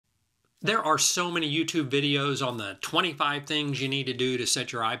There are so many YouTube videos on the 25 things you need to do to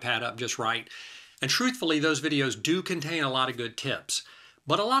set your iPad up just right. And truthfully, those videos do contain a lot of good tips.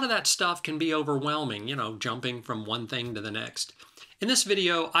 But a lot of that stuff can be overwhelming, jumping from one thing to the next. In this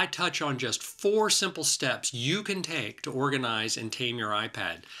video, I touch on just 4 simple steps you can take to organize and tame your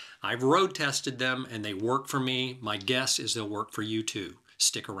iPad. I've road tested them and they work for me. My guess is they'll work for you too.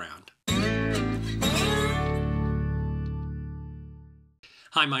 Stick around.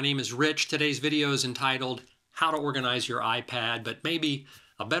 Hi, my name is Rich. Today's video is entitled How to Organize Your iPad, but maybe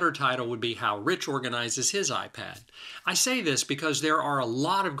a better title would be How Rich Organizes His iPad. I say this because there are a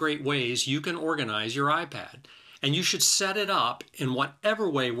lot of great ways you can organize your iPad, and you should set it up in whatever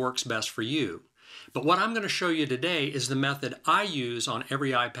way works best for you. But what I'm going to show you today is the method I use on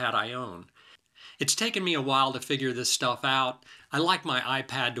every iPad I own. It's taken me a while to figure this stuff out. I like my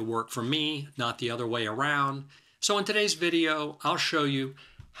iPad to work for me, not the other way around. So in today's video, I'll show you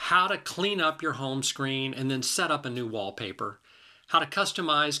how to clean up your home screen and then set up a new wallpaper, how to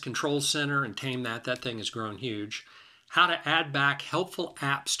customize Control Center and tame that. That thing has grown huge, how to add back helpful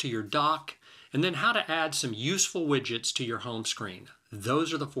apps to your dock, and then how to add some useful widgets to your home screen.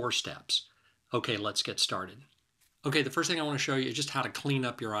 Those are the 4 steps. Okay, let's get started. Okay, the first thing I want to show you is just how to clean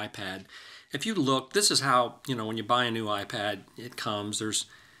up your iPad. If you look, this is how, when you buy a new iPad, it comes. There's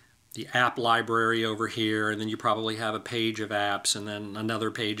the app library over here, and then you probably have a page of apps and then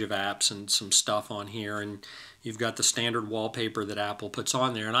another page of apps and some stuff on here, and you've got the standard wallpaper that Apple puts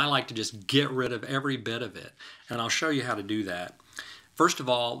on there, and I like to just get rid of every bit of it, and I'll show you how to do that. First of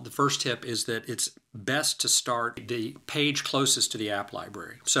all, the first tip is that it's best to start the page closest to the app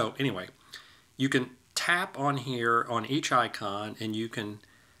library. So anyway, you can tap on here on each icon and you can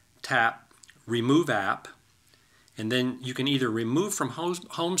tap Remove App, and then you can either remove from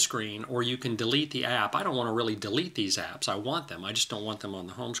home screen or you can delete the app. I don't want to really delete these apps. I want them. I just don't want them on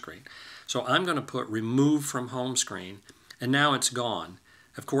the home screen. So I'm going to put Remove from home screen, and now it's gone.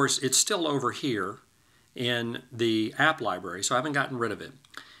 Of course, it's still over here in the app library, so I haven't gotten rid of it.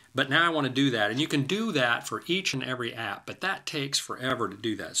 But now I want to do that, and you can do that for each and every app, but that takes forever to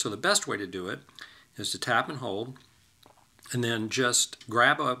do that. So the best way to do it is to tap and hold, and then just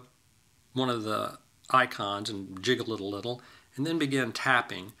grab one of the icons and jiggle it a little, and then begin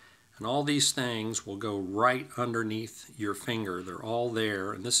tapping, and all these things will go right underneath your finger. They're all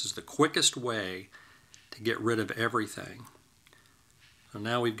there, and this is the quickest way to get rid of everything. So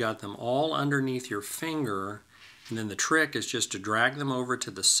now we've got them all underneath your finger, and then the trick is just to drag them over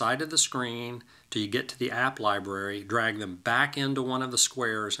to the side of the screen till you get to the app library, drag them back into one of the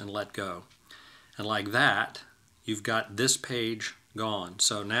squares and let go. And like that, you've got this page gone.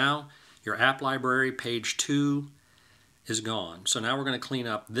 So now your app library, page 2, is gone. So now we're going to clean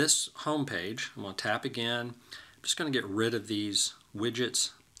up this home page. I'm going to tap again. I'm just going to get rid of these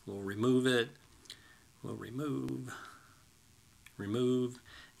widgets. We'll remove it. We'll remove. You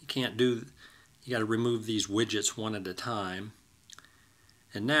got to remove these widgets one at a time.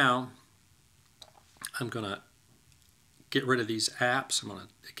 And now I'm going to get rid of these apps. I'm going to,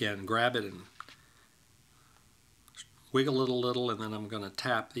 again, grab it and wiggle it a little, and then I'm going to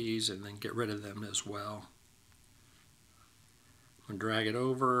tap these and then get rid of them as well. I'm going to drag it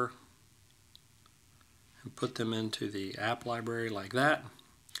over and put them into the app library like that.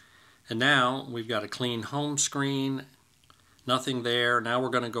 And now we've got a clean home screen, nothing there. Now we're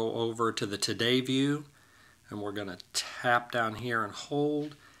going to go over to the Today view, and we're going to tap down here and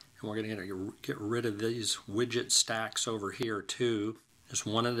hold, and we're going to get rid of these widget stacks over here too. Just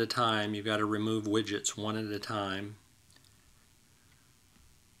one at a time. You've got to remove widgets one at a time.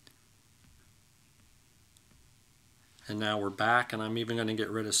 And now we're back, and I'm even going to get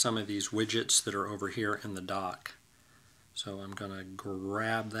rid of some of these widgets that are over here in the dock. So I'm going to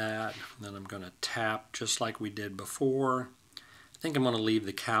grab that, and then I'm going to tap just like we did before. I think I'm going to leave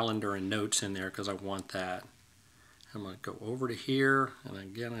the calendar and notes in there because I want that. I'm going to go over to here, and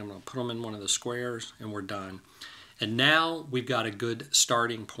again I'm going to put them in one of the squares, and we're done. And now we've got a good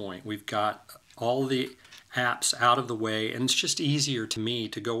starting point. We've got all the apps out of the way, and it's just easier to me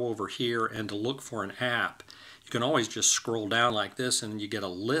to go over here and to look for an app. You can always just scroll down like this and you get a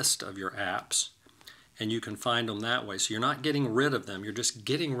list of your apps, and you can find them that way. So you're not getting rid of them, you're just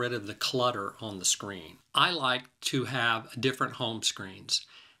getting rid of the clutter on the screen. I like to have different home screens,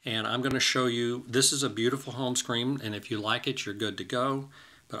 and I'm going to show you, this is a beautiful home screen, and if you like it, you're good to go.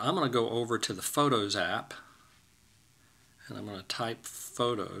 But I'm going to go over to the Photos app, and I'm going to type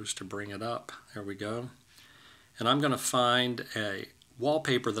Photos to bring it up. There we go. And I'm going to find a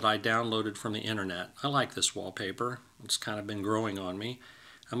wallpaper that I downloaded from the internet. I like this wallpaper. It's kind of been growing on me.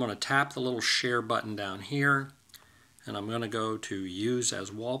 I'm going to tap the little share button down here, and I'm going to go to Use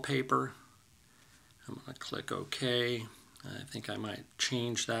as Wallpaper. I'm going to click OK. I think I might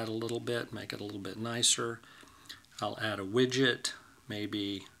change that a little bit, make it a little bit nicer. I'll add a widget,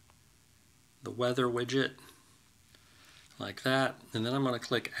 maybe the weather widget, like that, and then I'm going to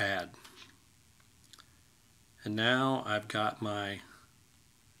click Add. And now I've got my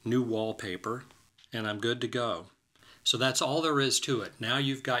new wallpaper, and I'm good to go. So that's all there is to it. Now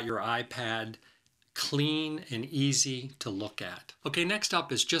you've got your iPad clean and easy to look at. Okay, next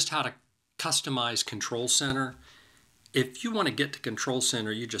up is just how to customize Control Center. If you want to get to Control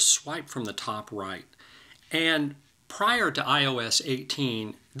Center, you just swipe from the top right. And prior to iOS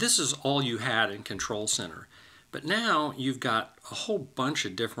 18, this is all you had in Control Center. But now you've got a whole bunch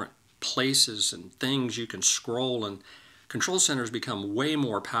of different places and things you can scroll, and Control Center has become way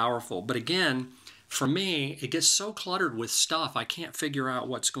more powerful. But again, for me, it gets so cluttered with stuff, I can't figure out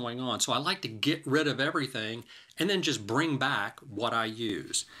what's going on. So I like to get rid of everything and then just bring back what I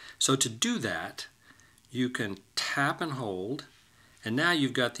use. So to do that, you can tap and hold, and now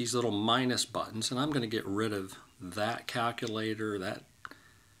you've got these little minus buttons, and I'm going to get rid of that calculator, that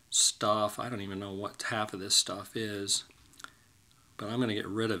stuff. I don't even know what half of this stuff is, but I'm going to get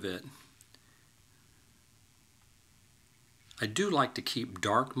rid of it. I do like to keep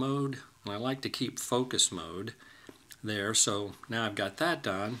dark mode, and I like to keep focus mode there, so now I've got that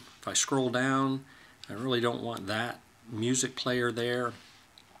done. If I scroll down, I really don't want that music player there.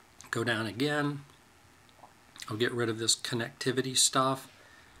 Go down again. I'll get rid of this connectivity stuff,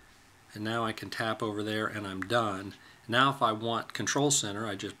 and now I can tap over there and I'm done. Now if I want Control Center,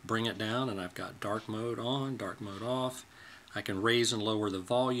 I just bring it down and I've got dark mode on, dark mode off. I can raise and lower the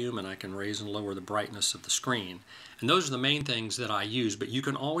volume, and I can raise and lower the brightness of the screen. And those are the main things that I use, but you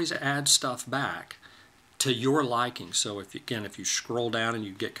can always add stuff back to your liking. So if you scroll down and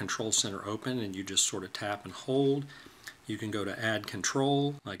you get Control Center open and you just sort of tap and hold, you can go to Add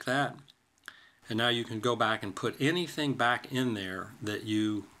Control like that. And now you can go back and put anything back in there that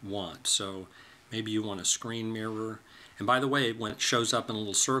you want. So maybe you want a screen mirror. And by the way, when it shows up in a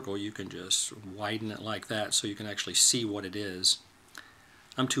little circle, you can just widen it like that so you can actually see what it is.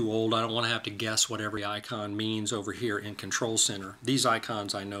 I'm too old. I don't want to have to guess what every icon means over here in Control Center. These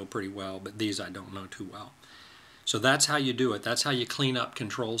icons I know pretty well, but these I don't know too well. So that's how you do it. That's how you clean up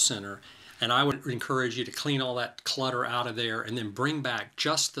Control Center. And I would encourage you to clean all that clutter out of there and then bring back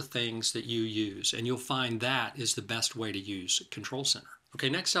just the things that you use. And you'll find that is the best way to use Control Center. Okay,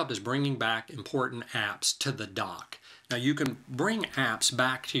 next up is bringing back important apps to the dock. Now you can bring apps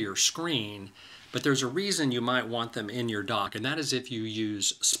back to your screen, but there's a reason you might want them in your dock, and that is if you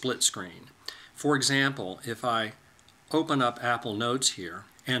use split screen. For example, if I open up Apple Notes here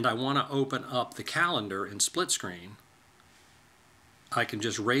and I want to open up the calendar in split screen, I can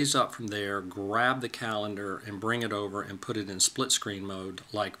just raise up from there, grab the calendar and bring it over and put it in split screen mode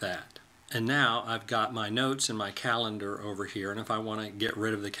like that. And now I've got my notes and my calendar over here, and if I want to get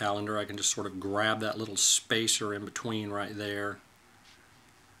rid of the calendar, I can just sort of grab that little spacer in between right there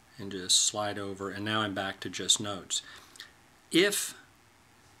and just slide over, and now I'm back to just notes. If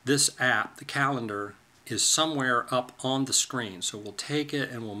this app, the calendar, is somewhere up on the screen, so we'll take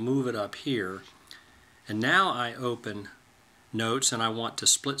it and we'll move it up here, and now I open Notes and I want to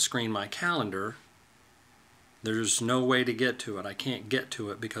split screen my calendar, there's no way to get to it. I can't get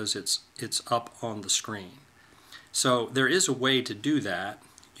to it because it's up on the screen. So there is a way to do that.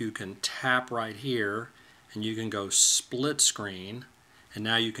 You can tap right here and you can go split screen, and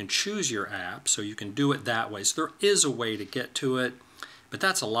now you can choose your app, so you can do it that way. So there is a way to get to it, but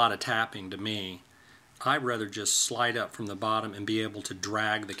that's a lot of tapping to me. I'd rather just slide up from the bottom and be able to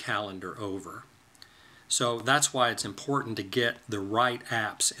drag the calendar over. So that's why it's important to get the right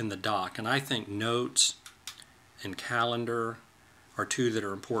apps in the dock, and I think Notes and Calendar are two that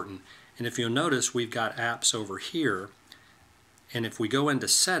are important. And if you'll notice, we've got apps over here, and if we go into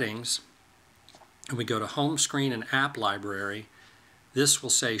Settings and we go to Home Screen and App Library, this will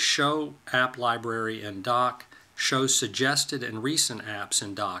say Show App Library in Dock, Show Suggested and Recent Apps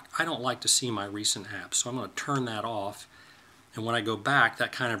in Dock. I don't like to see my recent apps, so I'm going to turn that off, and when I go back,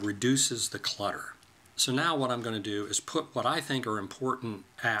 that kind of reduces the clutter. So now what I'm going to do is put what I think are important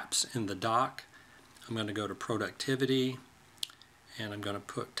apps in the dock. I'm going to go to Productivity, and I'm going to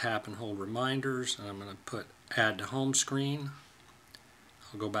put Tap and Hold Reminders, and I'm going to put Add to Home Screen.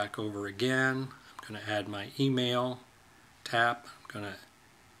 I'll go back over again. I'm going to add my email, tap, I'm going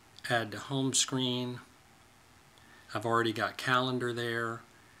to add to Home Screen. I've already got Calendar there.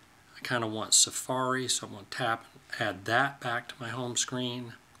 I kind of want Safari, so I'm going to tap and add that back to my home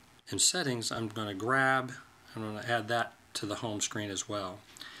screen. In Settings, I'm going to grab, I'm going to add that to the home screen as well.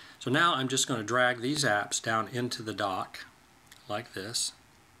 So now I'm just going to drag these apps down into the dock like this,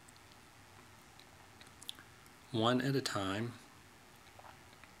 one at a time.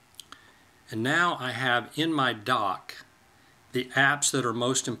 And now I have in my dock the apps that are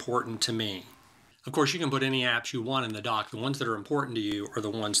most important to me. Of course, you can put any apps you want in the dock. The ones that are important to you are the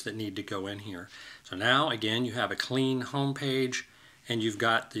ones that need to go in here. So now, again, you have a clean home page, and you've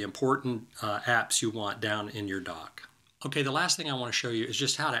got the important apps you want down in your dock. Okay, the last thing I want to show you is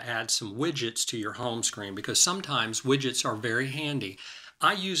just how to add some widgets to your home screen, because sometimes widgets are very handy.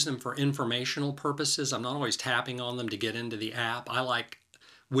 I use them for informational purposes. I'm not always tapping on them to get into the app. I like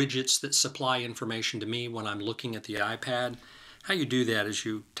widgets that supply information to me when I'm looking at the iPad. How you do that is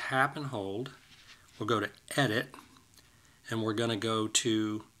you tap and hold. We'll go to Edit, and we're going to go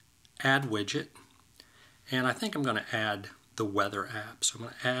to Add Widget. And I think I'm going to add the weather app. So I'm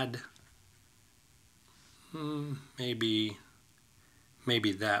going to add maybe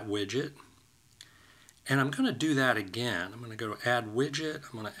that widget. And I'm going to do that again. I'm going to go to Add Widget.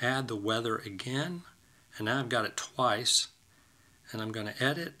 I'm going to add the weather again. And now I've got it twice. And I'm going to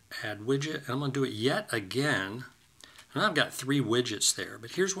Edit, Add Widget, and I'm going to do it yet again. And I've got 3 widgets there.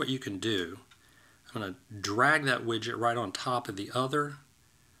 But here's what you can do. I'm going to drag that widget right on top of the other,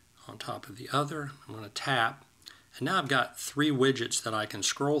 I'm going to tap, and now I've got 3 widgets that I can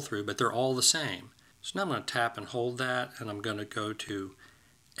scroll through, but they're all the same. So now I'm going to tap and hold that, and I'm going to go to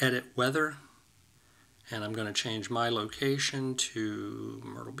Edit Weather, and I'm going to change my location to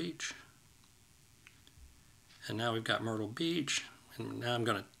Myrtle Beach. And now we've got Myrtle Beach, and now I'm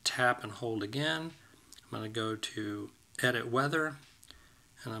going to tap and hold again. I'm going to go to Edit Weather,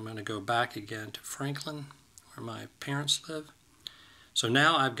 and I'm going to go back again to Franklin, where my parents live. So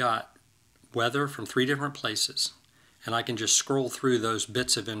now I've got weather from 3 different places, and I can just scroll through those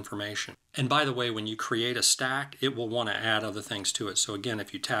bits of information. And by the way, when you create a stack, it will want to add other things to it. So again,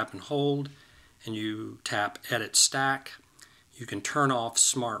 if you tap and hold, and you tap Edit Stack, you can turn off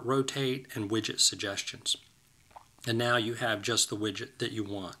Smart Rotate and Widget Suggestions. And now you have just the widget that you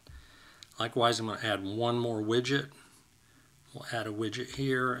want. Likewise, I'm going to add one more widget. We'll add a widget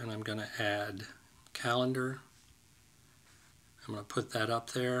here, and I'm going to add calendar. I'm going to put that up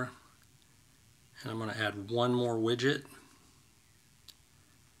there, and I'm going to add one more widget,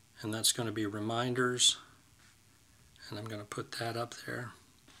 and that's going to be reminders, and I'm going to put that up there.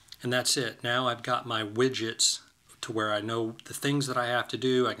 And that's it. Now I've got my widgets to where I know the things that I have to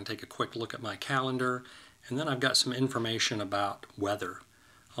do. I can take a quick look at my calendar, and then I've got some information about weather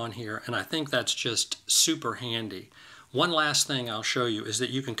on here, and I think that's just super handy. One last thing I'll show you is that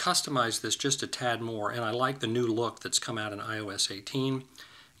you can customize this just a tad more, and I like the new look that's come out in iOS 18.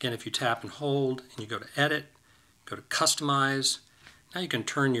 Again, if you tap and hold and you go to Edit, go to Customize, now you can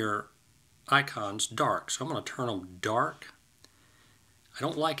turn your icons dark. So I'm going to turn them dark. I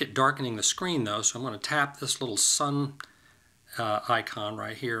don't like it darkening the screen though, so I'm going to tap this little sun icon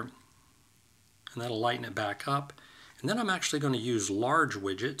right here, and that'll lighten it back up. And then I'm actually going to use large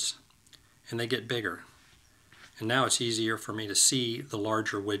widgets, and they get bigger. And now it's easier for me to see the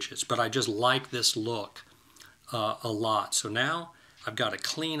larger widgets, but I just like this look a lot. So now I've got a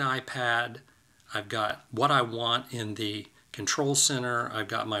clean iPad, I've got what I want in the control center, I've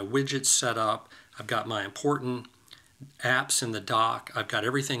got my widgets set up, I've got my important apps in the dock, I've got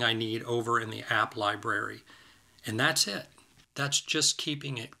everything I need over in the app library. And that's it. That's just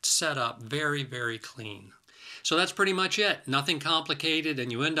keeping it set up very, very clean. So that's pretty much it. Nothing complicated,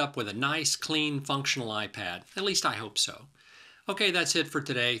 and you end up with a nice, clean, functional iPad. At least I hope so. Okay, that's it for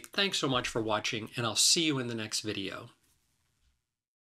today. Thanks so much for watching, and I'll see you in the next video.